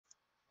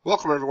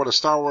Welcome everyone to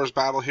Star Wars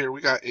Battle here. We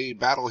got a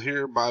battle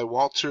here by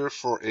Walter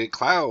for a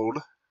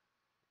Cloud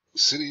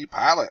City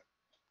Pilot.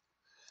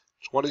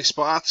 20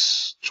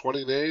 spots,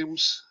 20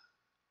 names.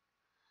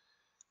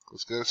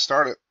 Let's get it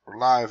started. We're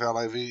live,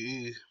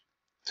 LIVE,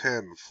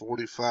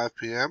 10:45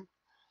 p.m.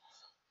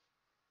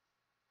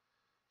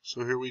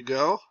 So here we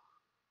go.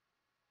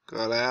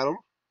 Got Adam.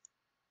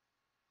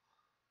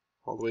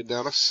 All the way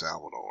down to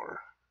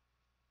Salvador.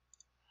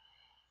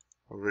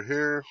 Over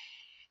here,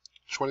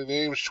 20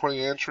 names, 20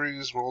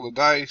 entries. Roll the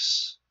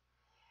dice.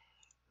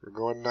 We're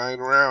going 9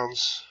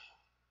 rounds.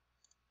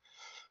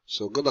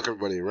 So good luck,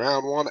 everybody.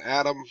 Round 1,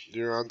 Adam,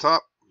 you're on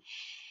top.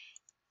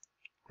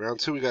 Round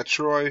 2, we got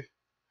Troy.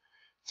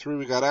 3,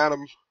 we got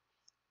Adam.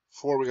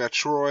 4, we got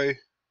Troy.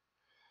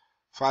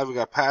 5, we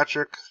got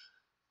Patrick.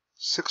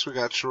 6, we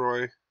got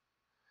Troy.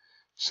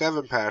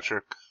 7,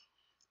 Patrick.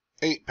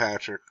 8,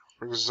 Patrick.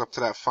 Brings us up to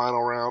that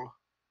final round.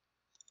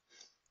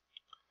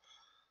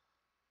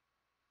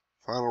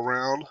 Final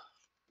round.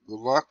 Good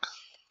luck.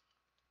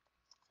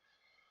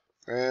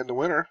 And the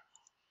winner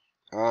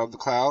of the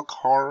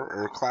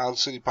Cloud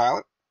City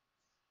Pilot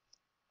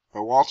by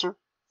Walter.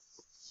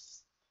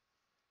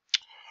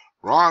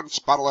 Ron,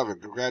 spot 11.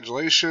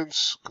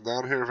 Congratulations. Come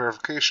down here,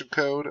 verification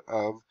code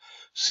of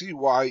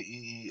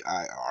CYEEIR.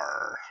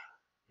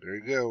 There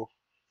you go.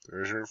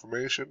 There's your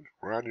information.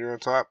 Ron, you're on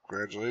top.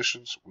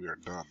 Congratulations. We are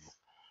done.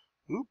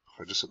 Oop,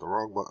 I just hit the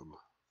wrong button.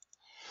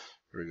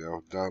 There we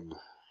go. Done.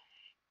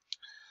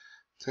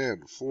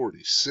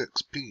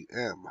 10:46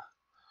 p.m.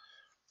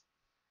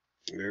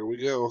 There we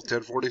go.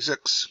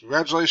 10:46.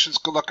 Congratulations.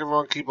 Good luck,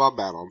 everyone. Keep on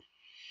battling.